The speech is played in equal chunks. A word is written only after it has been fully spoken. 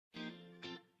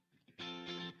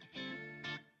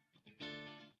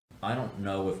I don't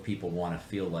know if people want to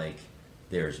feel like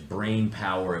there's brain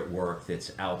power at work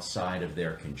that's outside of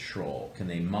their control. Can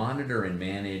they monitor and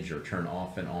manage or turn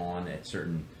off and on at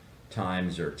certain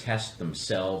times or test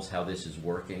themselves how this is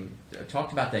working?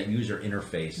 Talk about that user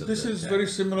interface. This is very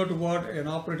similar to what an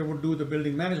operator would do with the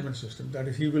building management system. That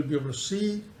is, he will be able to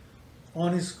see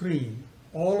on his screen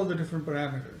all of the different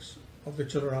parameters of the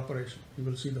chiller operation. He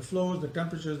will see the flows, the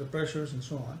temperatures, the pressures, and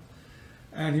so on.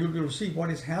 And he will be able to see what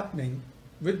is happening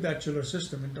with that chiller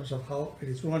system in terms of how it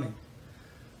is running.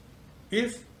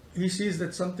 If he sees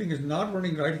that something is not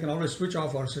running right, he can always switch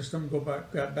off our system, go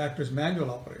back to his manual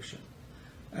operation.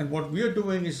 And what we are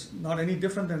doing is not any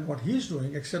different than what he's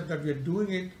doing, except that we are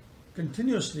doing it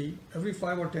continuously. Every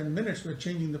 5 or 10 minutes, we're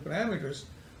changing the parameters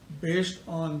based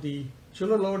on the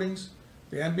chiller loadings,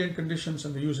 the ambient conditions,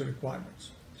 and the user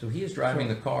requirements. So he is driving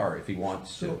the car if he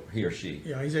wants to, he or she.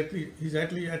 Yeah, he's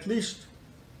at least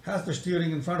has the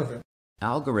steering in front of him.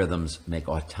 Algorithms make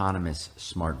autonomous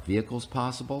smart vehicles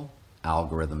possible.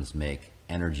 Algorithms make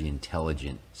energy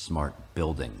intelligent smart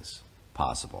buildings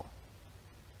possible.